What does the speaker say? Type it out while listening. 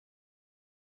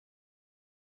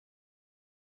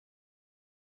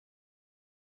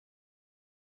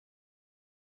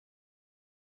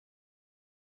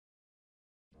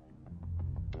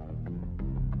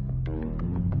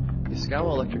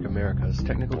Yaskawa America's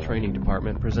Technical Training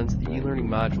Department presents the e-learning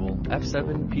module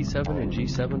F7, P7, and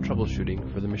G7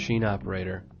 Troubleshooting for the Machine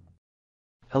Operator.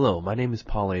 Hello, my name is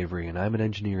Paul Avery, and I'm an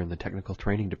engineer in the Technical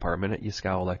Training Department at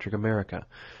Yaskawa America.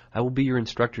 I will be your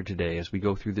instructor today as we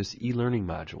go through this e-learning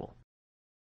module.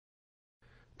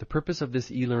 The purpose of this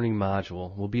e-learning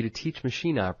module will be to teach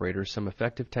machine operators some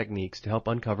effective techniques to help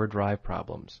uncover drive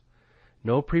problems.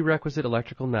 No prerequisite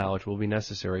electrical knowledge will be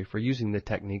necessary for using the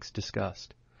techniques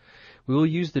discussed. We will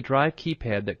use the drive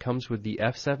keypad that comes with the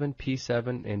F7,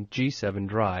 P7, and G7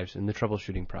 drives in the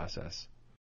troubleshooting process.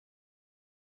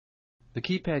 The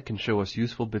keypad can show us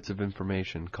useful bits of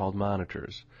information called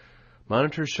monitors.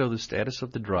 Monitors show the status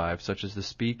of the drive, such as the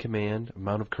speed command,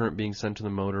 amount of current being sent to the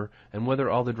motor, and whether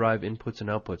all the drive inputs and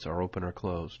outputs are open or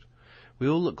closed. We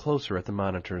will look closer at the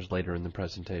monitors later in the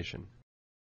presentation.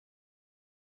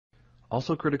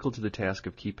 Also critical to the task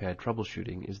of keypad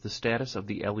troubleshooting is the status of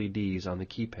the LEDs on the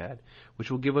keypad,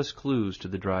 which will give us clues to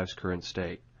the drive's current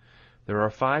state. There are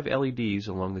 5 LEDs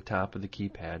along the top of the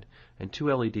keypad and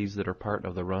 2 LEDs that are part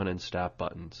of the run and stop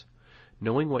buttons.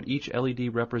 Knowing what each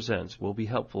LED represents will be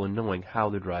helpful in knowing how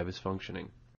the drive is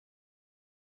functioning.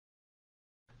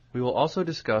 We will also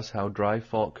discuss how drive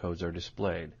fault codes are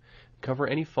displayed, and cover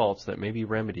any faults that may be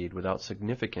remedied without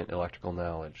significant electrical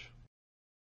knowledge.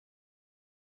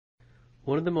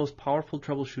 One of the most powerful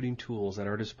troubleshooting tools at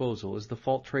our disposal is the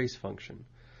fault trace function.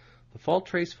 The fault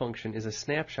trace function is a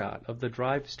snapshot of the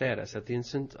drive status at the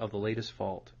instant of the latest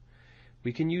fault.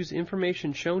 We can use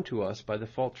information shown to us by the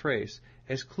fault trace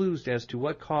as clues as to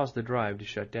what caused the drive to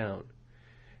shut down.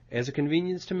 As a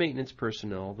convenience to maintenance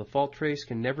personnel, the fault trace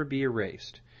can never be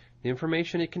erased. The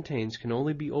information it contains can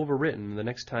only be overwritten the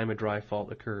next time a drive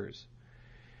fault occurs.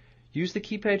 Use the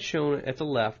keypad shown at the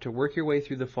left to work your way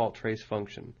through the fault trace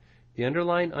function. The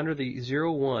underline under the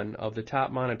 01 of the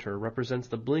top monitor represents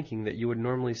the blinking that you would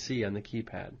normally see on the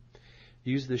keypad.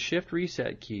 Use the Shift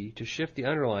Reset key to shift the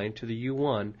underline to the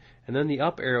U1 and then the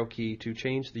up arrow key to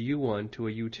change the U1 to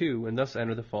a U2 and thus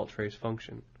enter the fault trace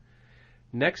function.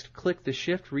 Next, click the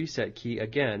Shift Reset key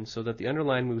again so that the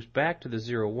underline moves back to the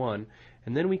 01,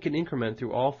 and then we can increment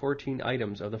through all 14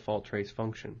 items of the fault trace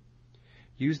function.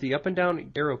 Use the up and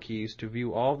down arrow keys to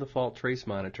view all of the fault trace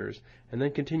monitors and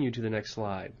then continue to the next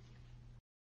slide.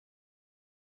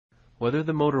 Whether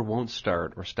the motor won't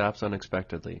start or stops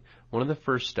unexpectedly, one of the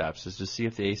first steps is to see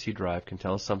if the AC drive can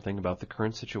tell us something about the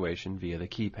current situation via the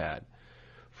keypad.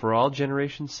 For all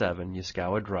Generation 7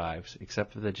 Yaskawa drives,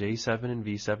 except for the J7 and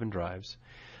V7 drives,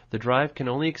 the drive can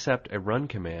only accept a run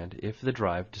command if the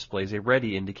drive displays a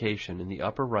ready indication in the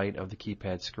upper right of the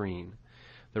keypad screen.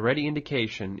 The ready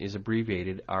indication is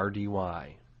abbreviated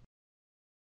RDY.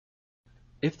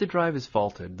 If the drive is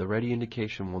faulted, the ready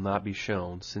indication will not be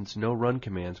shown since no run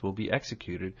commands will be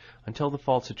executed until the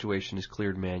fault situation is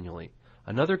cleared manually.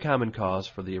 Another common cause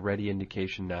for the ready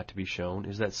indication not to be shown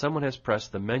is that someone has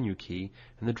pressed the menu key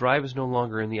and the drive is no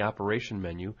longer in the operation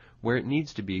menu where it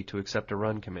needs to be to accept a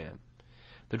run command.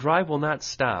 The drive will not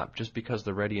stop just because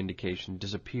the ready indication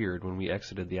disappeared when we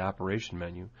exited the operation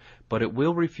menu, but it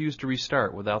will refuse to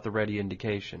restart without the ready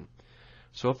indication.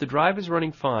 So if the drive is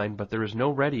running fine but there is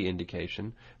no ready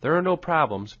indication, there are no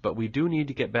problems, but we do need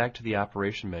to get back to the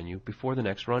operation menu before the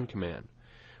next run command.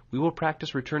 We will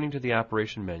practice returning to the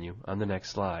operation menu on the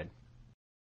next slide.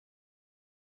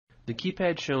 The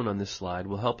keypad shown on this slide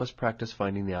will help us practice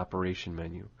finding the operation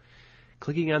menu.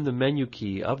 Clicking on the menu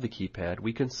key of the keypad,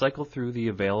 we can cycle through the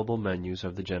available menus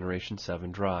of the Generation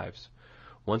 7 drives.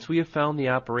 Once we have found the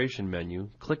operation menu,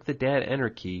 click the Data Enter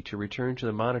key to return to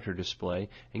the monitor display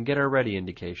and get our ready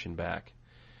indication back.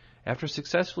 After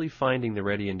successfully finding the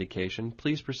ready indication,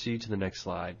 please proceed to the next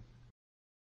slide.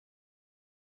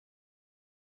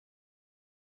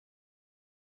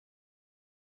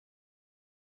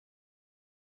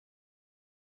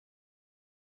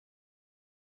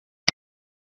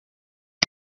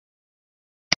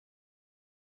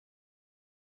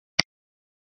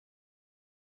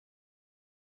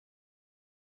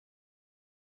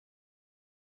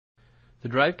 The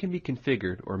drive can be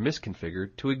configured or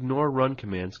misconfigured to ignore run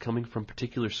commands coming from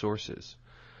particular sources.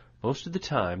 Most of the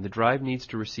time, the drive needs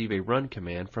to receive a run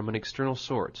command from an external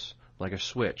source, like a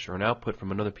switch or an output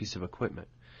from another piece of equipment.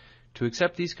 To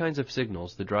accept these kinds of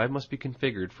signals, the drive must be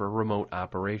configured for a remote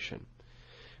operation.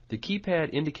 The keypad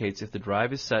indicates if the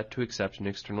drive is set to accept an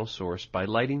external source by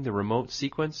lighting the remote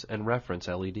sequence and reference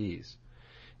LEDs.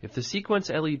 If the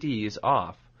sequence LED is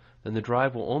off, then the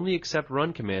drive will only accept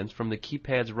run commands from the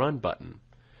keypad's run button.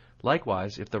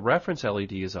 Likewise, if the reference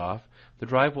LED is off, the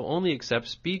drive will only accept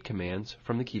speed commands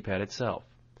from the keypad itself.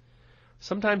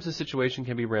 Sometimes the situation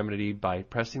can be remedied by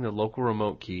pressing the local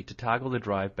remote key to toggle the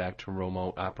drive back to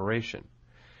remote operation.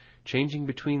 Changing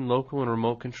between local and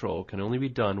remote control can only be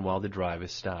done while the drive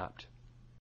is stopped.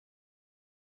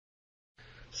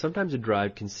 Sometimes a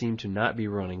drive can seem to not be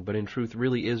running, but in truth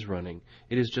really is running.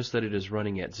 It is just that it is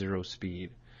running at 0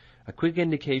 speed. A quick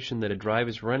indication that a drive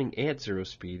is running at 0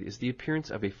 speed is the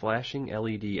appearance of a flashing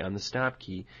LED on the stop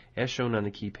key as shown on the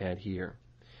keypad here.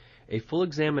 A full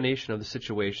examination of the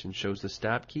situation shows the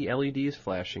stop key LED is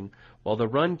flashing while the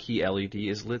run key LED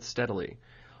is lit steadily.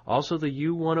 Also, the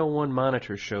U101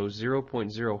 monitor shows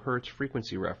 0.0 Hz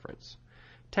frequency reference.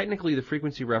 Technically, the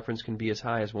frequency reference can be as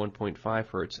high as 1.5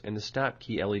 Hz, and the stop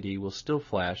key LED will still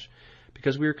flash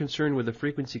because we are concerned with the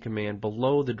frequency command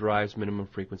below the drive's minimum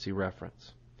frequency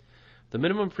reference. The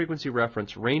minimum frequency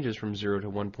reference ranges from 0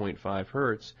 to 1.5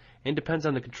 Hz and depends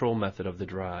on the control method of the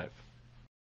drive.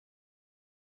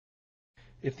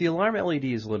 If the alarm LED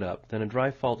is lit up, then a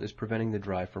drive fault is preventing the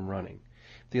drive from running.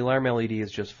 If the alarm LED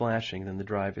is just flashing, then the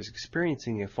drive is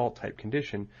experiencing a fault-type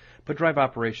condition, but drive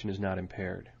operation is not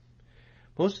impaired.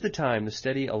 Most of the time, the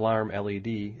steady alarm LED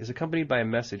is accompanied by a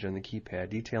message on the keypad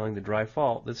detailing the drive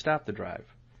fault that stopped the drive.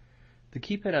 The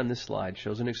keypad on this slide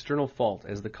shows an external fault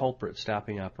as the culprit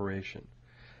stopping operation.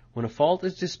 When a fault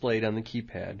is displayed on the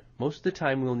keypad, most of the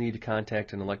time we will need to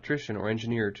contact an electrician or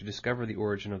engineer to discover the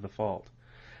origin of the fault.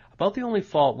 About the only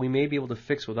fault we may be able to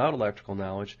fix without electrical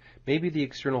knowledge may be the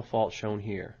external fault shown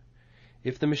here.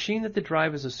 If the machine that the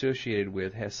drive is associated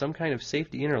with has some kind of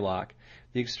safety interlock,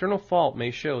 the external fault may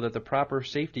show that the proper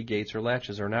safety gates or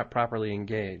latches are not properly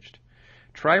engaged.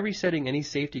 Try resetting any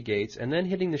safety gates and then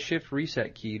hitting the Shift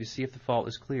Reset key to see if the fault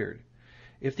is cleared.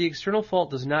 If the external fault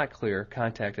does not clear,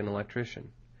 contact an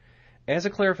electrician. As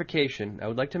a clarification, I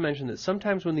would like to mention that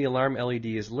sometimes when the alarm LED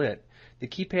is lit, the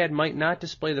keypad might not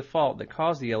display the fault that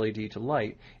caused the LED to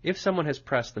light if someone has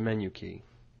pressed the menu key.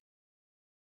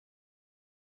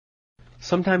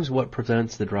 Sometimes what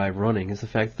prevents the drive running is the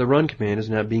fact that the run command is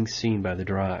not being seen by the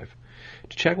drive.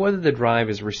 To check whether the drive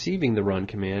is receiving the run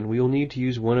command, we will need to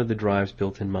use one of the drive's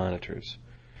built-in monitors.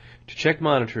 To check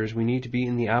monitors, we need to be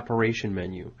in the operation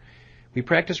menu. We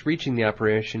practiced reaching the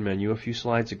operation menu a few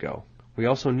slides ago. We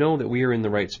also know that we are in the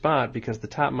right spot because the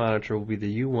top monitor will be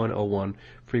the U101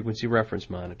 frequency reference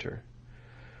monitor.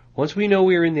 Once we know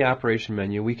we are in the operation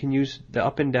menu, we can use the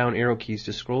up and down arrow keys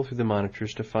to scroll through the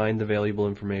monitors to find the valuable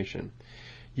information.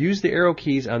 Use the arrow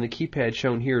keys on the keypad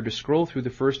shown here to scroll through the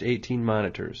first 18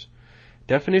 monitors.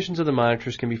 Definitions of the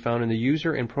monitors can be found in the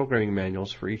user and programming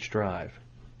manuals for each drive.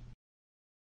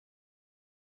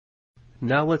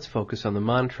 Now let's focus on the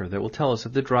monitor that will tell us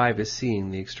if the drive is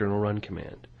seeing the external run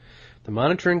command. The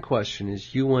monitor in question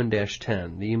is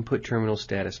U1-10, the input terminal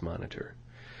status monitor.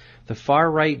 The far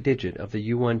right digit of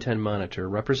the U110 monitor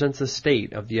represents the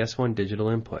state of the S1 digital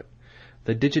input.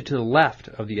 The digit to the left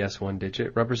of the S1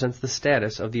 digit represents the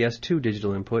status of the S2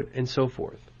 digital input, and so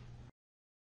forth.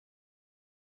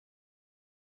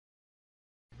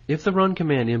 If the run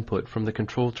command input from the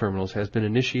control terminals has been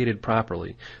initiated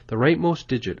properly, the rightmost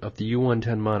digit of the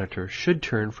U110 monitor should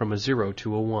turn from a 0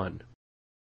 to a 1.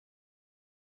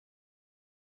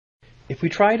 If we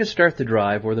try to start the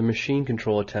drive or the machine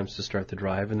control attempts to start the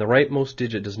drive and the rightmost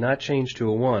digit does not change to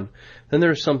a 1, then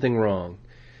there is something wrong.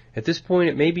 At this point,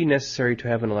 it may be necessary to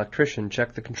have an electrician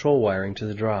check the control wiring to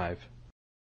the drive.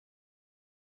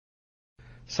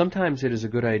 Sometimes it is a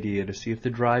good idea to see if the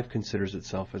drive considers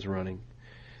itself as running.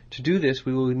 To do this,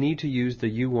 we will need to use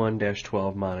the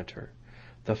U1-12 monitor.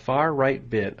 The far right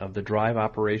bit of the drive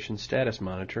operation status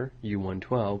monitor,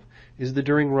 U112, is the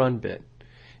during run bit.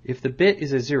 If the bit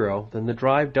is a 0, then the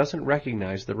drive doesn't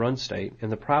recognize the run state,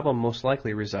 and the problem most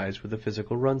likely resides with the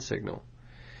physical run signal.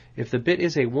 If the bit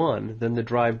is a 1, then the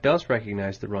drive does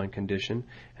recognize the run condition,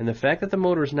 and the fact that the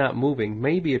motor is not moving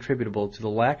may be attributable to the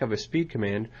lack of a speed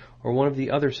command or one of the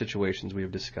other situations we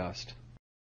have discussed.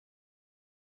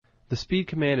 The speed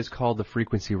command is called the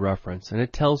frequency reference, and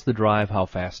it tells the drive how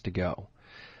fast to go.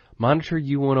 Monitor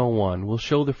U101 will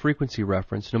show the frequency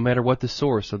reference no matter what the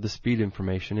source of the speed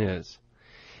information is.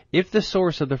 If the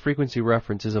source of the frequency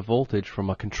reference is a voltage from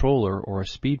a controller or a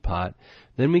speed pot,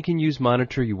 then we can use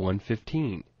monitor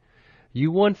U115.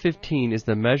 U115 is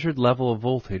the measured level of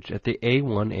voltage at the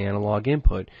A1 analog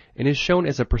input and is shown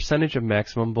as a percentage of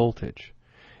maximum voltage.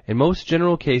 In most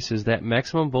general cases, that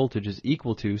maximum voltage is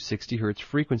equal to 60 Hz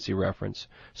frequency reference,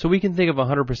 so we can think of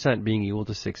 100% being equal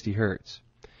to 60 Hz.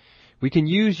 We can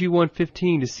use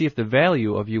U115 to see if the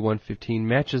value of U115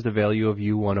 matches the value of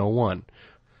U101.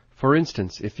 For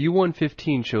instance, if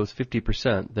U115 shows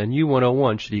 50%, then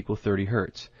U101 should equal 30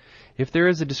 Hz. If there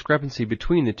is a discrepancy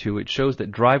between the two, it shows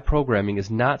that drive programming is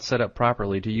not set up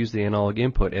properly to use the analog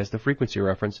input as the frequency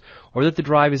reference, or that the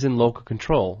drive is in local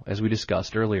control, as we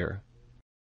discussed earlier.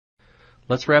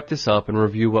 Let's wrap this up and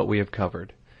review what we have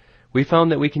covered. We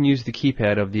found that we can use the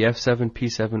keypad of the F7,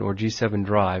 P7, or G7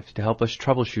 drive to help us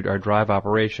troubleshoot our drive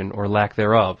operation, or lack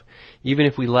thereof, even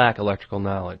if we lack electrical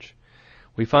knowledge.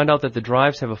 We found out that the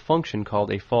drives have a function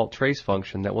called a fault trace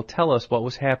function that will tell us what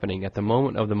was happening at the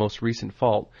moment of the most recent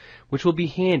fault, which will be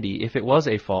handy if it was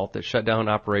a fault that shut down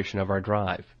operation of our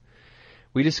drive.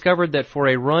 We discovered that for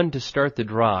a run to start the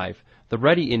drive, the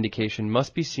ready indication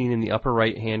must be seen in the upper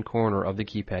right-hand corner of the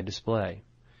keypad display.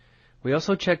 We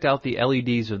also checked out the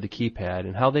LEDs of the keypad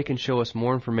and how they can show us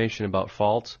more information about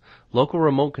faults, local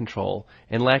remote control,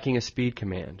 and lacking a speed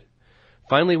command.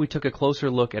 Finally, we took a closer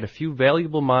look at a few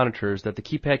valuable monitors that the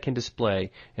keypad can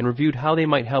display and reviewed how they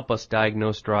might help us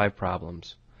diagnose drive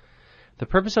problems. The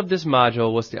purpose of this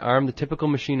module was to arm the typical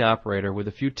machine operator with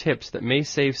a few tips that may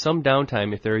save some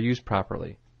downtime if they are used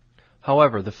properly.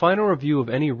 However, the final review of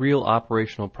any real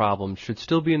operational problems should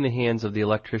still be in the hands of the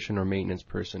electrician or maintenance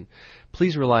person.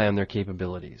 Please rely on their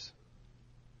capabilities.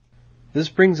 This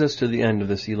brings us to the end of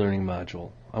this e-learning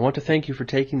module. I want to thank you for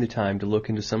taking the time to look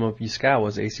into some of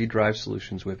Yaskawa's AC drive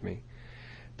solutions with me.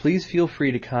 Please feel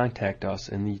free to contact us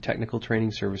in the Technical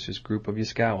Training Services group of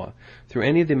Yaskawa through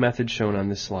any of the methods shown on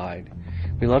this slide.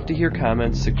 We love to hear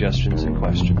comments, suggestions, and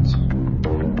questions.